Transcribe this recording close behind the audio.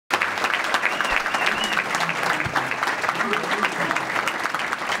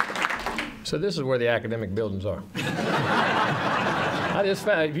So this is where the academic buildings are. I just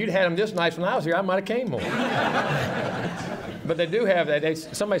found, if you'd had them this nice when I was here, I might have came more. But they do have that.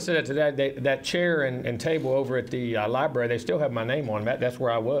 Somebody said it today. That chair and table over at the library, they still have my name on that. That's where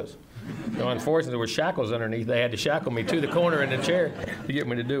I was. So unfortunately, there were shackles underneath. They had to shackle me to the corner in the chair to get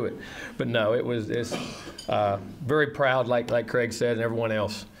me to do it. But no, it's very proud, like Craig said, and everyone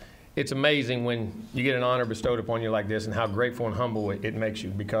else. It's amazing when you get an honor bestowed upon you like this, and how grateful and humble it makes you.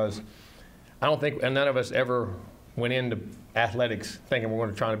 Because I don't think, and none of us ever went into athletics thinking we're going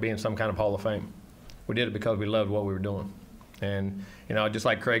to try to be in some kind of Hall of Fame. We did it because we loved what we were doing. And, you know, just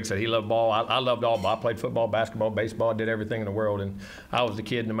like Craig said, he loved ball. I loved all ball. I played football, basketball, baseball, did everything in the world. And I was the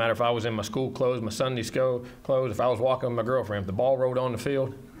kid, no matter if I was in my school clothes, my Sunday school clothes, if I was walking with my girlfriend, if the ball rolled on the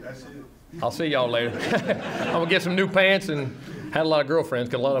field, I'll see y'all later. I'm going to get some new pants, and had a lot of girlfriends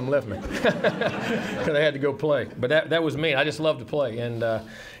because a lot of them left me because they had to go play. But that was me. I just loved to play. And,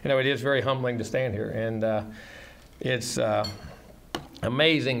 you know, it is very humbling to stand here. And it's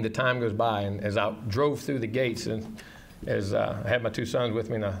amazing the time goes by. And as I drove through the gates, and as I had my two sons with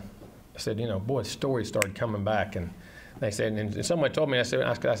me, and I said, you know, boy, stories started coming back. And they said, and someone told me, I said,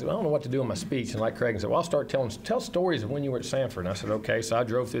 I don't know what to do in my speech. And like Craig said, well, I'll start tell stories of when you were at Samford. And I said, okay. So I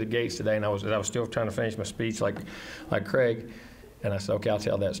drove through the gates today, and I was still trying to finish my speech like Craig. And I said, okay, I'll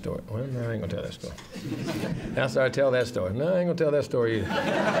tell that story. Well, no, I ain't gonna tell that story. And I started to tell that story. No, I ain't gonna tell that story either.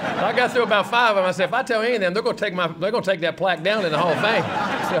 I got through about 5 of them. I said, if I tell any of them, they're gonna take that plaque down in the Hall of Fame.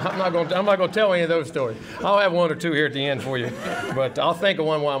 So I'm not gonna tell any of those stories. I'll have 1 or 2 here at the end for you, but I'll think of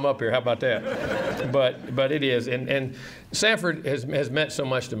one while I'm up here. How about that? But it is, and Samford has meant so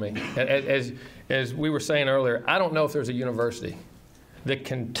much to me. As we were saying earlier, I don't know if there's a university that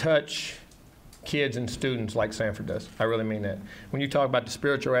can touch kids and students like Samford does. I really mean that. When you talk about the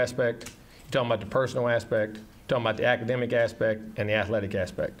spiritual aspect, you're talking about the personal aspect, you're talking about the academic aspect and the athletic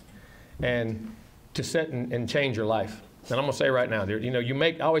aspect. And to set and change your life. And I'm gonna say right now, you know,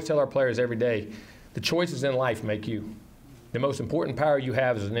 I always tell our players every day, the choices in life make you. The most important power you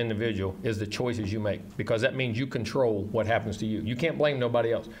have as an individual is the choices you make, because that means you control what happens to you. You can't blame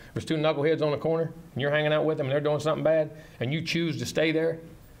nobody else. There's 2 knuckleheads on the corner, and you're hanging out with them, and they're doing something bad, and you choose to stay there,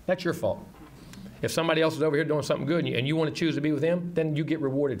 that's your fault. If somebody else is over here doing something good and you want to choose to be with them, then you get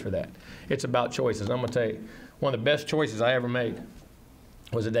rewarded for that. It's about choices. I'm going to tell you, one of the best choices I ever made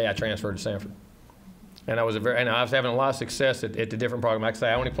was the day I transferred to Samford. And I was having a lot of success at the different programs. Like I say,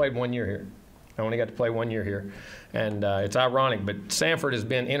 I only played 1 year here. I only got to play 1 year here. And it's ironic, but Samford has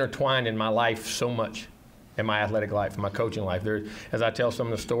been intertwined in my life so much, in my athletic life, in my coaching life. As I tell some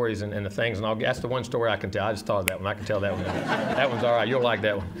of the stories and the things, and that's the one story I can tell. I just thought of that one. I can tell that one. That one's all right. You'll like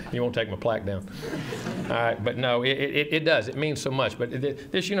that one. You won't take my plaque down. All right, but no, it does. It means so much. But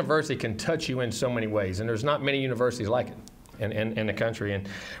this university can touch you in so many ways, and there's not many universities like it in the country. And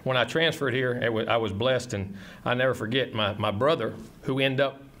when I transferred here, I was blessed, and I never forget my brother, who ended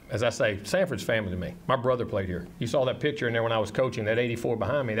up, as I say, Samford's family to me. My brother played here. You saw that picture in there when I was coaching, that 84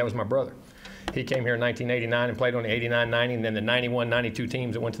 behind me. That was my brother. He came here in 1989 and played on the 89-90, and then the 91-92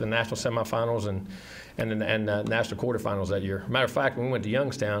 teams that went to the national semifinals and national quarterfinals that year. Matter of fact, when we went to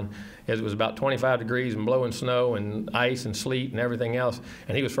Youngstown, it was about 25 degrees and blowing snow and ice and sleet and everything else.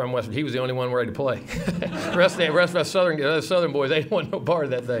 And he was from West. He was the only one ready to play. the rest of the Southern boys, they didn't want no part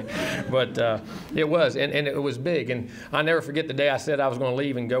of that thing. But it was, and it was big. And I never forget the day I said I was going to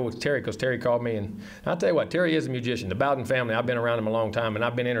leave and go with Terry, because Terry called me. And I'll tell you what, Terry is a musician. The Bowden family, I've been around them a long time, and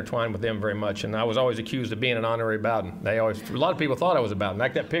I've been intertwined with them very much. And I was always accused of being an honorary Bowden. A lot of people thought I was a Bowden.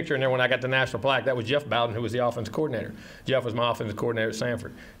 Like that picture in there when I got the national plaque, that was Jeff Bowden, who was the offensive coordinator. Jeff was my offensive coordinator at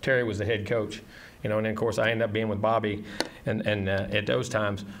Samford. Terry was the head coach. You know, and then of course I ended up being with Bobby and at those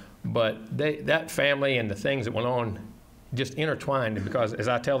times. But that family and the things that went on just intertwined, because as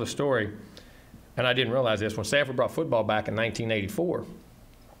I tell the story, and I didn't realize this, when Samford brought football back in 1984,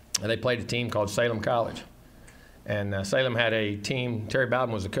 they played a team called Salem College. And Salem had a team, Terry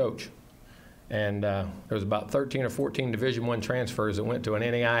Bowden was the coach. And there was about 13 or 14 Division I transfers that went to an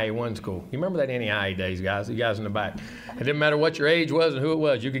NAIA 1 school. You remember that NAIA days, guys? You guys in the back. It didn't matter what your age was and who it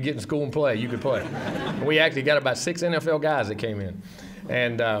was. You could get in school and play. You could play. We actually got about 6 NFL guys that came in.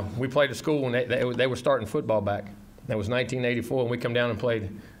 And we played at school, and they were starting football back. That was 1984, and we come down and played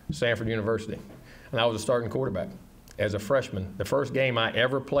Samford University. And I was a starting quarterback as a freshman. The first game I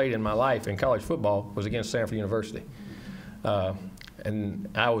ever played in my life in college football was against Samford University. And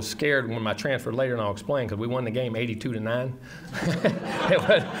I was scared when I transferred later, and I'll explain, because we won the game 82-9.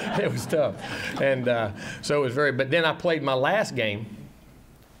 it was tough. And so it was but then I played my last game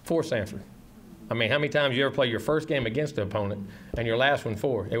for Samford. I mean, how many times you ever play your first game against the opponent and your last one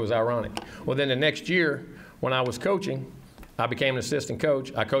for? It was ironic. Well, then the next year when I was coaching, I became an assistant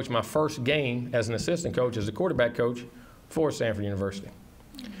coach. I coached my first game as an assistant coach, as a quarterback coach for Samford University.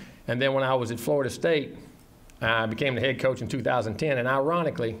 And then when I was at Florida State, I became the head coach in 2010, and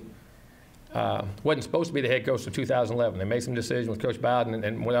ironically, wasn't supposed to be the head coach until 2011. They made some decisions with Coach Bowden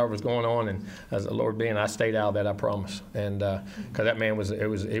and whatever was going on, and as the Lord being, I stayed out of that, I promise. And because that man he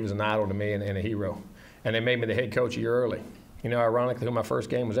was an idol to me and a hero. And they made me the head coach a year early. You know, ironically, who my first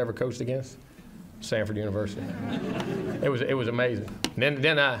game was ever coached against? Samford University. It was amazing. And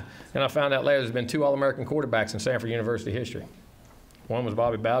then I found out later there's been 2 All-American quarterbacks in Samford University history. One was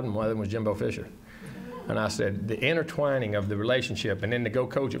Bobby Bowden, one of them was Jimbo Fisher. And I said, the intertwining of the relationship, and then to go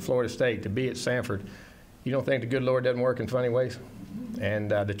coach at Florida State, to be at Samford, you don't think the good Lord doesn't work in funny ways?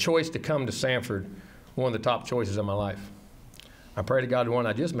 And the choice to come to Samford, one of the top choices of my life. I pray to God the one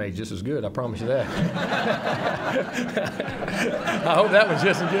I just made just as good, I promise you that. I hope that was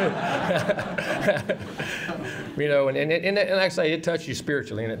just as good. You know, and like I say, it touches you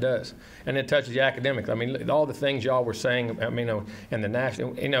spiritually, and it does. And it touches you academically. I mean, all the things y'all were saying, I mean, and the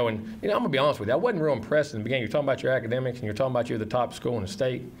national, and I'm going to be honest with you, I wasn't real impressed in the beginning. You're talking about your academics, and you're talking about you're the top school in the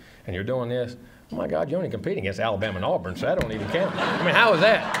state, and you're doing this. Oh my God, you're only competing against Alabama and Auburn, so that don't even count. I mean, how is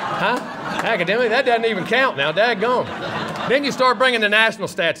that? Huh? Academically, that doesn't even count now, daggone. Then you start bringing the national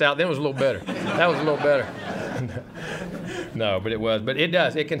stats out, then it was a little better. That was a little better. No, but it was. But it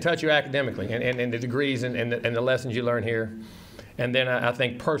does. It can touch you academically, and the degrees and the lessons you learn here. And then I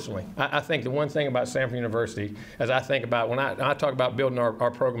think personally, I think the one thing about Samford University, as I think about when I talk about building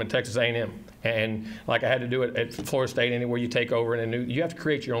our program at Texas A&M, and like I had to do it at Florida State, anywhere you take over you have to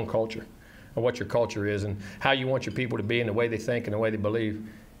create your own culture, and what your culture is, and how you want your people to be, and the way they think, and the way they believe.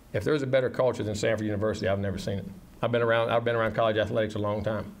 If there's a better culture than Samford University, I've never seen it. I've been around college athletics a long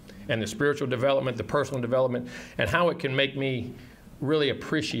time. And the spiritual development, the personal development, and how it can make me really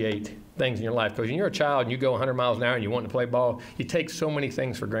appreciate things in your life. Because when you're a child and you go 100 miles an hour and you want to play ball, you take so many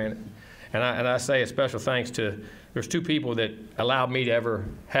things for granted. And I say a special thanks to, there's 2 people that allowed me to ever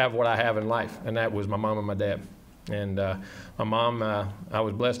have what I have in life, and that was my mom and my dad. And my mom, I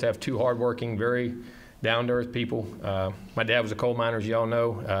was blessed to have 2 hardworking, very down-to-earth people. My dad was a coal miner, as you all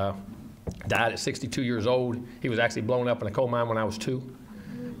know. Died at 62 years old. He was actually blown up in a coal mine when I was 2.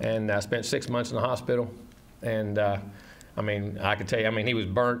 And I spent 6 months in the hospital. And I mean, I could tell you, I mean, he was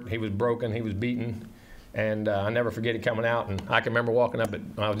burnt, he was broken, he was beaten. And I never forget it coming out. And I can remember walking up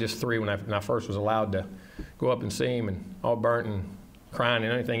when I was just 3 when I first was allowed to go up and see him, and all burnt and crying.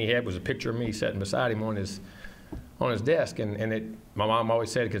 And the only thing he had was a picture of me sitting beside him on his desk. And my mom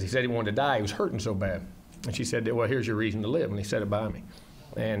always said, because he said he wanted to die, he was hurting so bad. And she said, well, here's your reason to live. And he said it by me.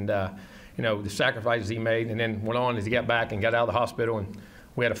 And, you know, the sacrifices he made, and then went on as he got back and got out of the hospital. And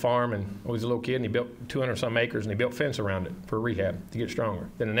we had a farm, and he was a little kid, and he built 200-some acres, and he built fence around it for rehab to get stronger.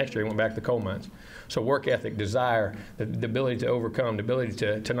 Then the next year he went back to the coal mines. So work ethic, desire, the ability to overcome, the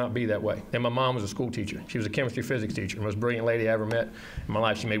ability to not be that way. And my mom was a school teacher. She was a chemistry physics teacher, the most brilliant lady I ever met in my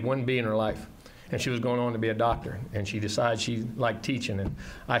life. She made 1 B in her life. And she was going on to be a doctor, and she decided she liked teaching, and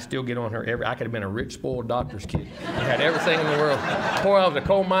I still get on her I could have been a rich, spoiled doctor's kid. I had everything in the world. Boy, I was a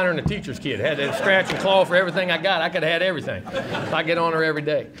coal miner and a teacher's kid. Had to scratch and claw for everything I got. I could have had everything. I get on her every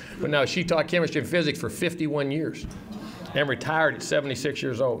day. But no, she taught chemistry and physics for 51 years and retired at 76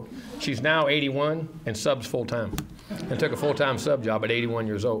 years old. She's now 81 and subs full-time, and took a full-time sub job at 81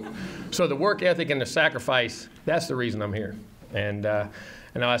 years old. So the work ethic and the sacrifice, that's the reason I'm here.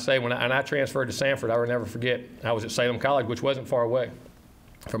 And I say, when I transferred to Samford, I will never forget, I was at Salem College, which wasn't far away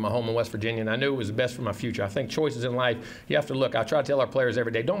from my home in West Virginia, and I knew it was the best for my future. I think choices in life, you have to look. I try to tell our players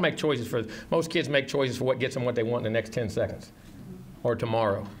every day, don't make choices most kids make choices for what gets them what they want in the next 10 seconds or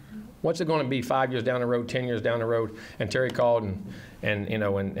tomorrow. What's it going to be 5 years down the road, 10 years down the road? And Terry called and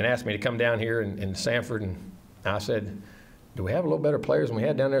asked me to come down here in Samford, and I said, do we have a little better players than we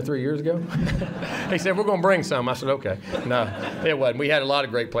had down there 3 years ago? He said, we're going to bring some. I said, okay. No, it wasn't. We had a lot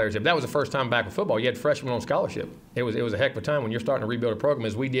of great players. That was the first time back in football. You had freshmen on scholarship. It was a heck of a time when you're starting to rebuild a program,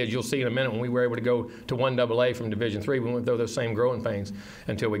 as we did. You'll see in a minute when we were able to go to I-AA from Division III. We went through those same growing pains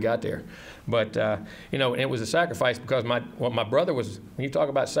until we got there. But, you know, it was a sacrifice because my brother was, when you talk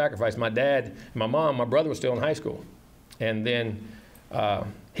about sacrifice, my dad and my mom, my brother was still in high school. And then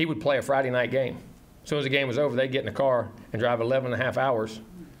he would play a Friday night game. As soon as the game was over, they'd get in the car and drive 11.5 hours,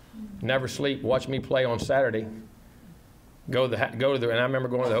 never sleep, watch me play on Saturday, and I remember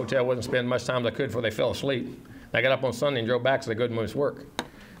going to the hotel, wasn't spending much time as I could before they fell asleep. I got up on Sunday and drove back so they couldn't miss work.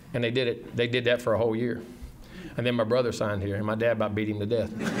 And they did that for a whole year. And then my brother signed here, and my dad about beat him to death.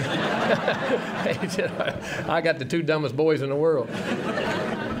 He said, I got the 2 dumbest boys in the world.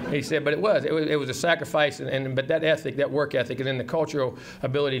 He said, but it was a sacrifice, but that ethic, that work ethic, and then the cultural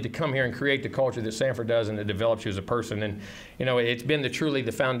ability to come here and create the culture that Samford does and that develops you as a person. And, you know, it's been truly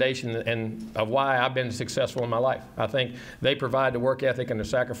the foundation of why I've been successful in my life. I think they provide the work ethic and the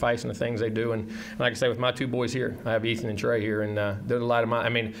sacrifice and the things they do. And like I say, with my two boys here, I have Ethan and Trey here, and they're the light of my, I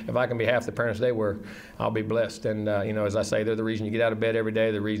mean, if I can be half the parents they were, I'll be blessed. And, you know, as I say, they're the reason you get out of bed every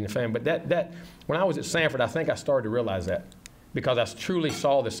day, the reason the family. But when I was at Samford, I think I started to realize that, because I truly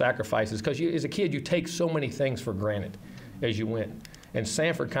saw the sacrifices. Because as a kid, you take so many things for granted as you went. And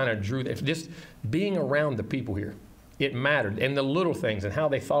Samford kind of drew that. Just being around the people here, it mattered. And the little things and how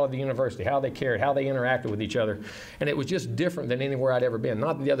they followed the university, how they cared, how they interacted with each other. And it was just different than anywhere I'd ever been.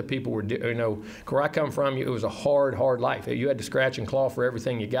 Not that the other people were, you know, where I come from, it was a hard, hard life. You had to scratch and claw for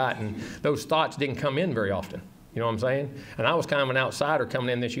everything you got. And those thoughts didn't come in very often. You know what I'm saying? And I was kind of an outsider coming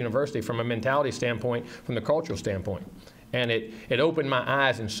in this university from a mentality standpoint, from the cultural standpoint. And it opened my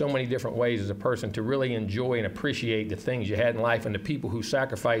eyes in so many different ways as a person to really enjoy and appreciate the things you had in life and the people who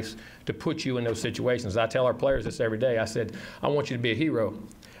sacrificed to put you in those situations. I tell our players this every day. I said, I want you to be a hero.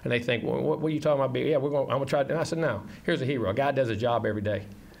 And they think, well, what are you talking about? Yeah, I'm going to try to. And I said, no, here's a hero. A guy does a job every day.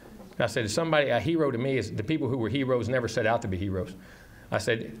 And I said, a hero to me is the people who were heroes never set out to be heroes. I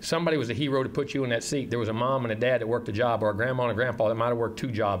said, somebody was a hero to put you in that seat. There was a mom and a dad that worked a job, or a grandma and a grandpa that might have worked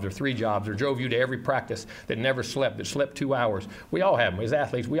 2 jobs or 3 jobs, or drove you to every practice, that never slept, that slept 2 hours. We all have them. As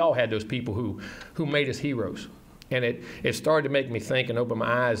athletes, we all had those people who made us heroes. And it started to make me think and open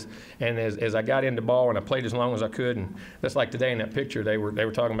my eyes. And as I got into ball and I played as long as I could, and just like today in that picture, they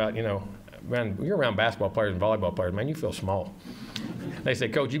were talking about, you know, man, you're around basketball players and volleyball players, man, you feel small. They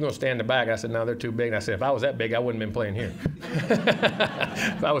said, Coach, you're going to stand in the back. I said, no, they're too big. And I said, if I was that big, I wouldn't have been playing here.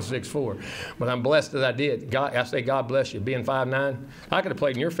 If I was 6'4". But I'm blessed that I did. I say, God bless you. Being 5'9", I could have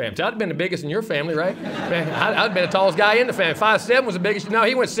played in your family. So I'd have been the biggest in your family, right? Man, I'd have been the tallest guy in the family. 5'7" was the biggest. No,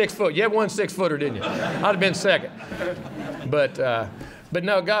 he went 6 foot. You had one 6-footer, didn't you? I'd have been second. But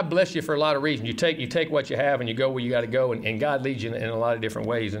no, God bless you for a lot of reasons. You take what you have and you go where you got to go, and God leads you in a lot of different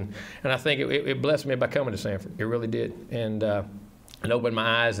ways. And I think it blessed me by coming to Samford. It really did. And it opened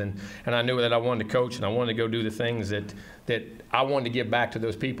my eyes, and I knew that I wanted to coach and I wanted to go do the things that I wanted to give back to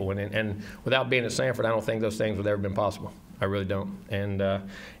those people. And without being at Samford, I don't think those things would ever been possible. I really don't. And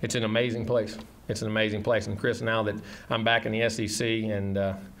it's an amazing place. It's an amazing place. And Chris, now that I'm back in the SEC, and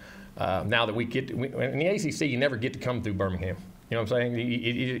now that in the ACC, you never get to come through Birmingham. You know what I'm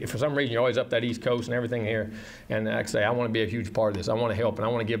saying? For some reason, you're always up that East Coast and everything here. And like I say, I want to be a huge part of this. I want to help, and I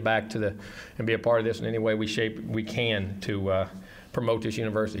want to give back and be a part of this in any way we can to promote this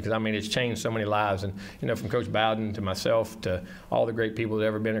university, because I mean it's changed so many lives. And you know, from Coach Bowden to myself to all the great people that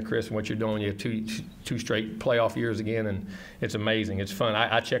have ever been at Chris, and what you're doing, you have two straight playoff years again, and it's amazing. It's fun.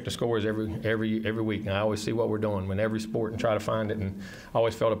 I check the scores every week, and I always see what we're doing in every sport and try to find it, and I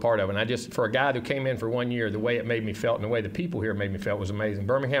always felt a part of it. And for a guy who came in for 1 year, the way it made me felt and the way the people here made me felt was amazing.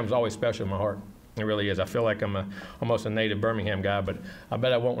 Birmingham's always special in my heart. It really is. I feel like I'm almost a native Birmingham guy, but I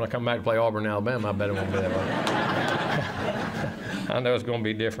bet I won't when I come back to play Auburn, Alabama. I bet it won't be that way. I know it's going to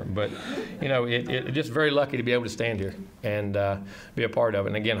be different, but you know, just very lucky to be able to stand here and be a part of it.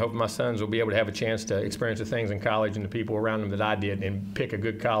 And again, hope my sons will be able to have a chance to experience the things in college and the people around them that I did, and pick a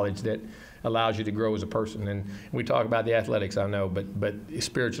good college that allows you to grow as a person. And we talk about the athletics, I know, but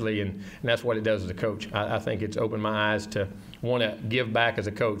spiritually, and that's what it does as a coach. I think it's opened my eyes to want to give back as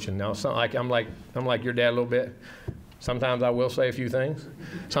a coach. And now, I'm like your dad a little bit. Sometimes I will say a few things.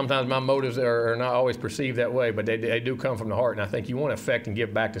 Sometimes my motives are not always perceived that way, but they do come from the heart. And I think you want to affect and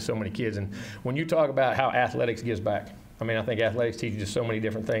give back to so many kids. And when you talk about how athletics gives back, I mean, I think athletics teaches so many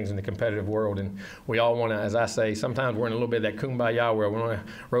different things in the competitive world, and we all want to, as I say, sometimes we're in a little bit of that kumbaya where we want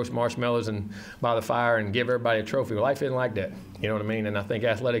to roast marshmallows and by the fire and give everybody a trophy. Well, life isn't like that, you know what I mean? And I think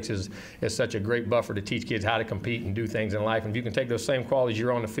athletics is such a great buffer to teach kids how to compete and do things in life. And if you can take those same qualities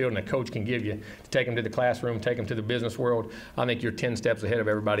you're on the field and a coach can give you, to take them to the classroom, take them to the business world, I think you're 10 steps ahead of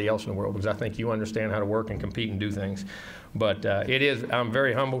everybody else in the world, because I think you understand how to work and compete and do things. But I'm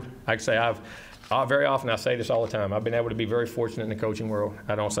very humbled. Like I say, very often I say this all the time. I've been able to be very fortunate in the coaching world.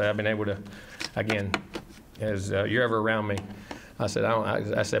 I don't say I've been able to, again, as you're ever around me, I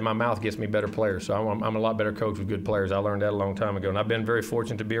said my mouth gets me better players. So I'm a lot better coach with good players. I learned that a long time ago. And I've been very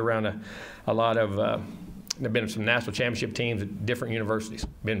fortunate to be around a lot of, there've been some national championship teams at different universities.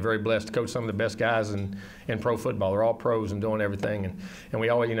 Been very blessed to coach some of the best guys in pro football. They're all pros and doing everything. And we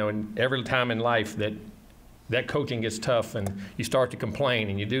always, you know, every time in life that coaching gets tough and you start to complain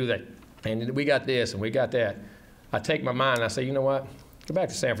and you do that, and we got this and we got that, I take my mind and I say, you know what? Go back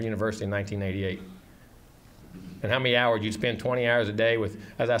to Samford University in 1988. And how many hours you'd spend 20 hours a day with,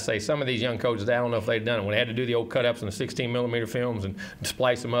 as I say, some of these young coaches, I don't know if they'd done it, when they had to do the old cut-ups and the 16mm films and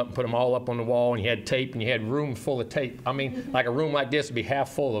splice them up and put them all up on the wall, and you had tape, and you had room full of tape. I mean, like a room like this would be half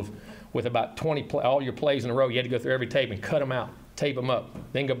full of, with about 20, all your plays in a row. You had to go through every tape and cut them out, tape them up,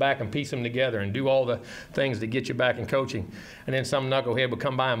 then go back and piece them together and do all the things to get you back in coaching. And then some knucklehead would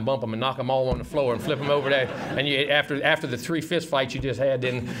come by and bump them and knock them all on the floor and flip them over there. And you, after the 3 fist fights you just had,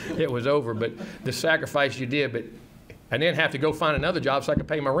 then it was over. But the sacrifice you did, and then have to go find another job so I could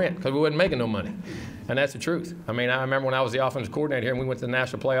pay my rent because we wasn't making no money. And that's the truth. I mean, I remember when I was the offensive coordinator here and we went to the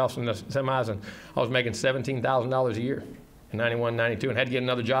national playoffs and the semis, and I was making $17,000 a year in 91, 92, and had to get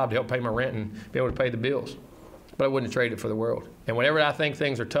another job to help pay my rent and be able to pay the bills. But I wouldn't have traded it for the world. And whenever I think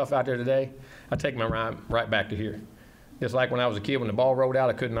things are tough out there today, I take my rhyme right back to here. Just like when I was a kid, when the ball rolled out,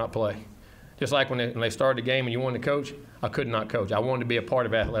 I could not play. Just like when they started the game and you wanted to coach, I could not coach. I wanted to be a part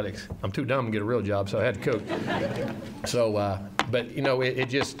of athletics. I'm too dumb to get a real job, so I had to coach. So, but you know, it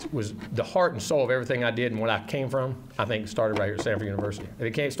just was the heart and soul of everything I did and what I came from. I think started right here at Samford University.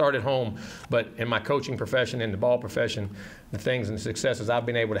 It can't start at home, but in my coaching profession, in the ball profession, the things and the successes I've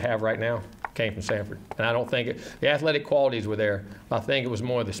been able to have right now came from Samford. And I don't think the athletic qualities were there. I think it was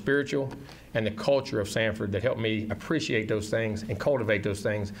more the spiritual and the culture of Samford that helped me appreciate those things and cultivate those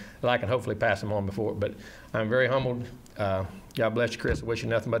things that I can hopefully pass them on before. But I'm very humbled. God bless you, Chris. I wish you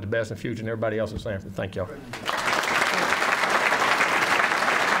nothing but the best in the future and everybody else at Samford. Thank y'all.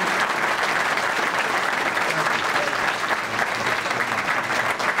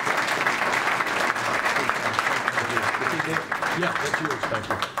 Yeah, that's yours. Thank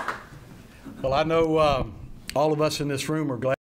you. Well, I know all of us in this room are glad.